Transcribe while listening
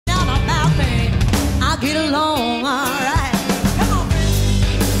get along alright. Come on,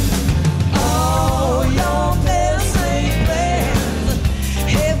 friends. All your missing friends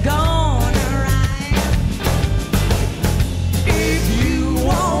have gone awry. If you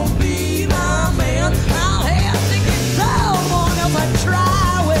won't be my man, I'll have to get someone else to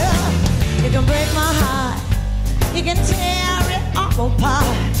try. Well, you can break my heart, you can tear it all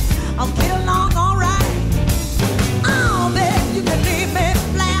apart. I'll get along alright. Oh, babe, you can leave me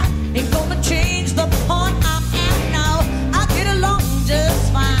flat. Ain't gonna change the point I'm at now. I'll get along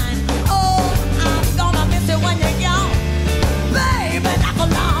just fine. Oh, I'm gonna miss it when you're gone. Baby, not for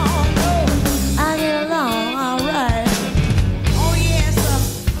long. Oh, I get along alright. Oh, yes,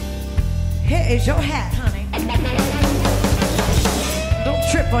 here is your hat, honey. Don't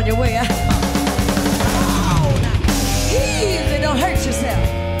trip on your way out. Oh, now, easy, don't hurt yourself.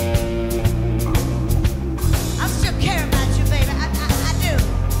 I still care about you, baby. I do.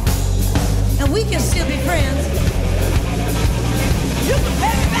 And we can still be friends. You can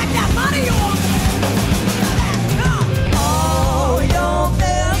pay me back that money you owe me. Come. All your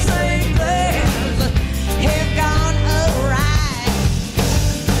missing friends have gone awry.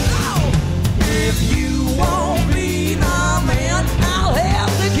 Oh, if you won't be my man, I'll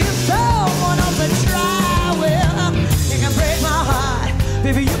have to give someone else a try. Well, you can break my heart,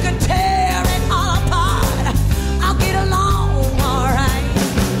 baby. You can tear it all apart. I'll get along alright.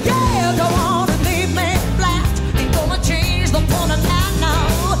 Yeah, go on and leave me flat. Ain't gonna change the point of that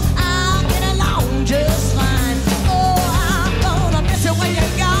now. I'll get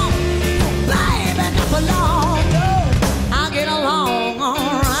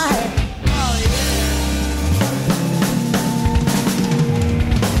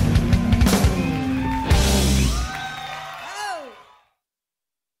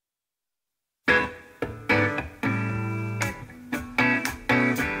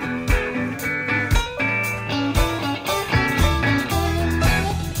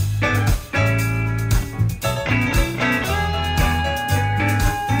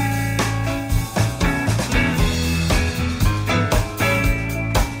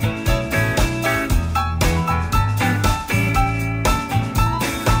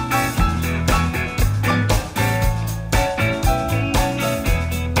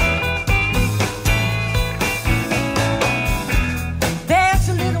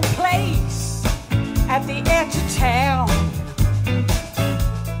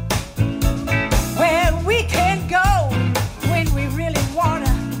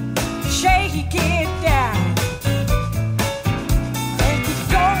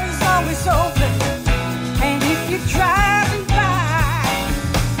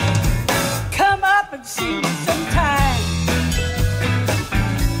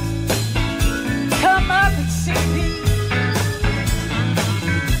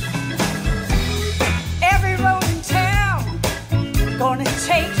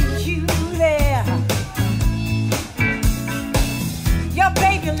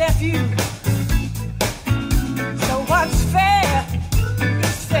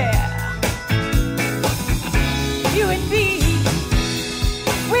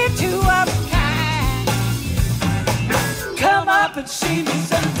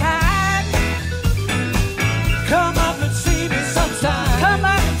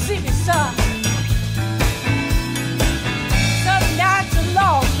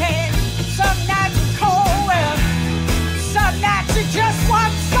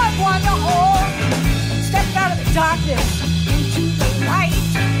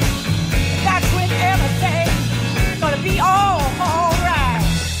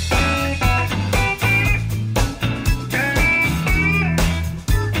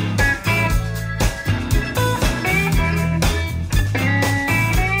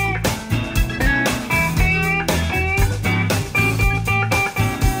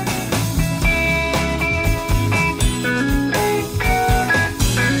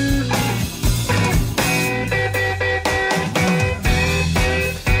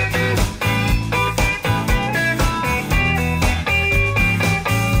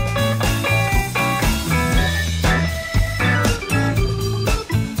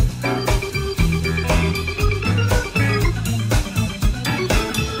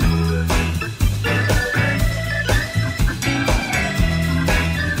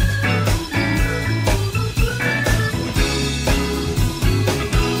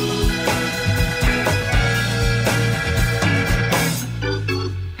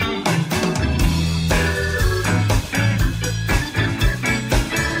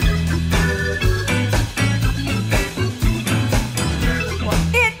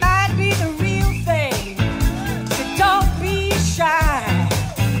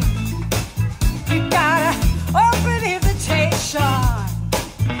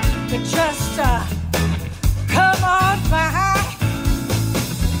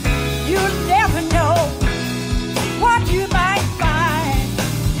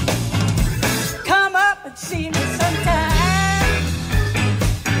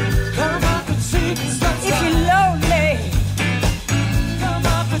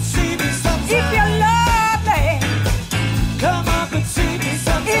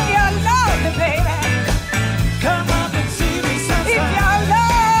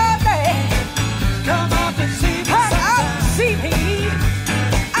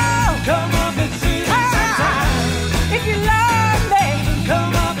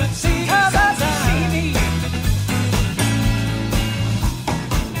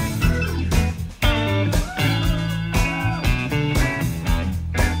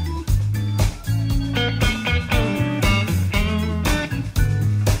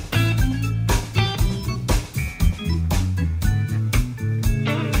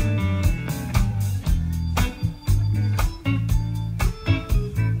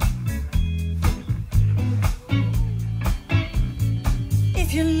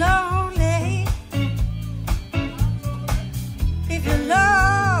If you're lonely, if you're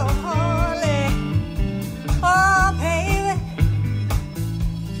lonely, oh baby,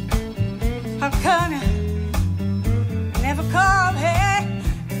 how come you never call me?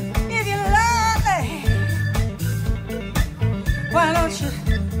 If you're lonely, why don't you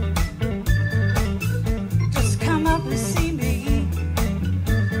just come up and see me?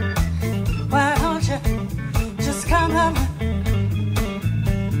 Why don't you just come up and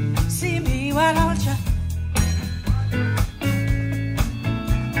see me? Why don't you?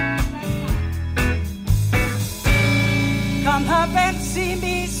 Come up and see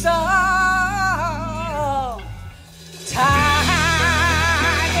me sometime.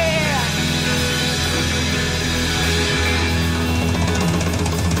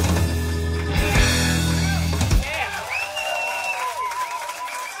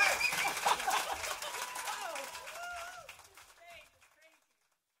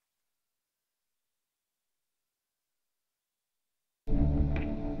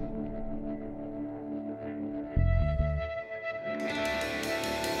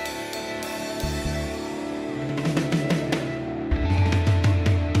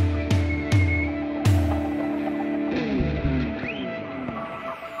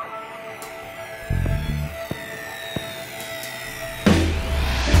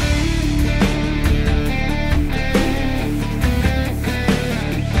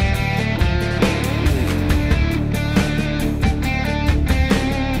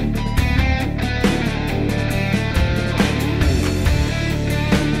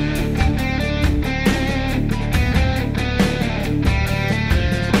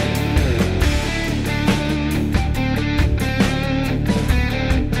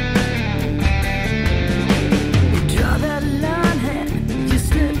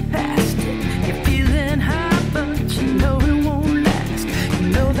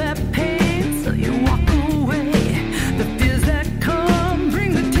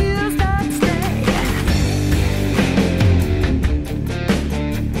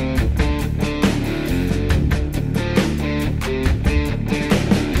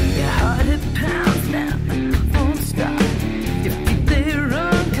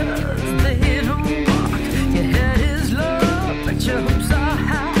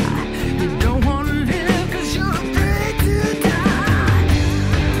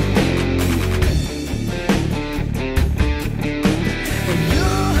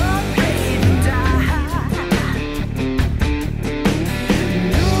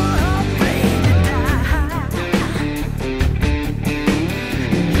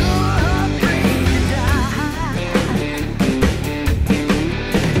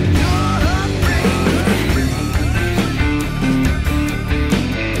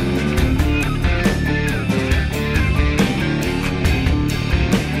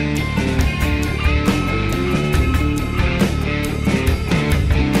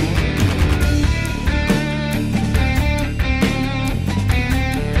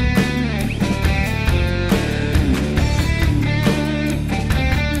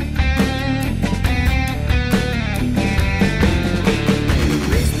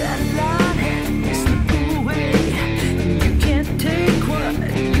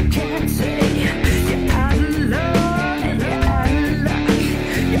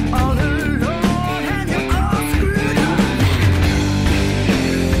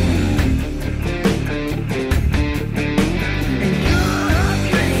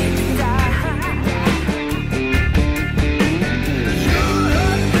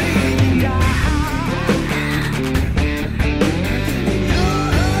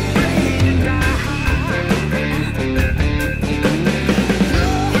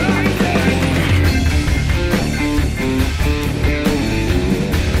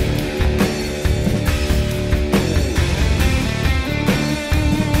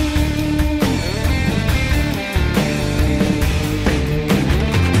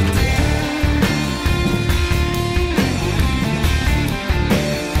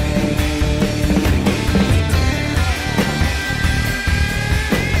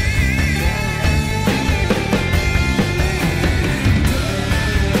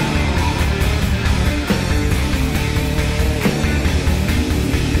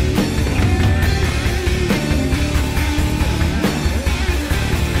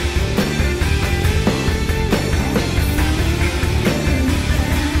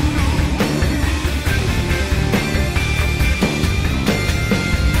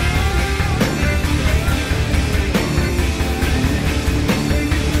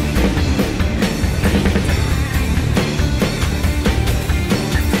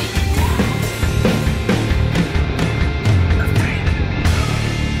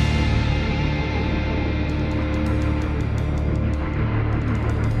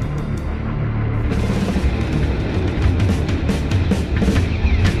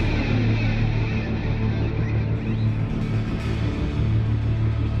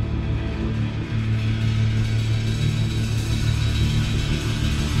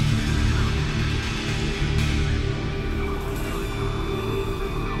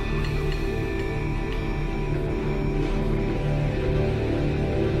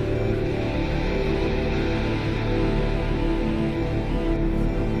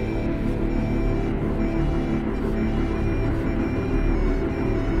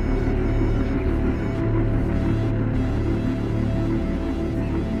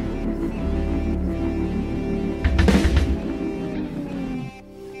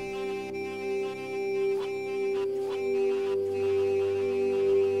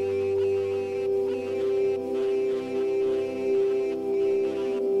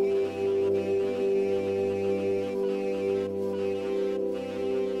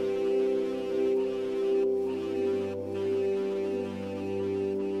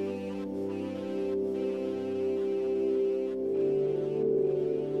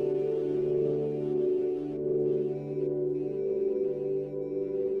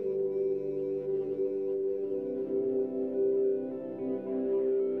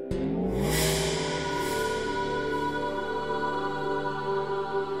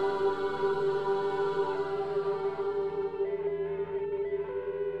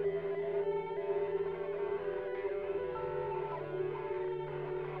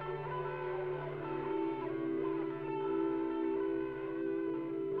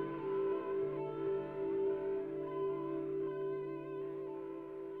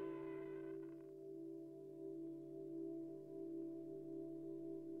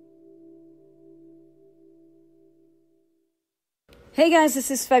 Hey guys, this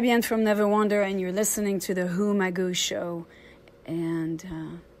is Fabienne from NeverWonder, and you're listening to the Who Magoo Show. And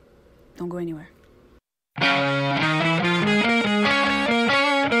don't go anywhere.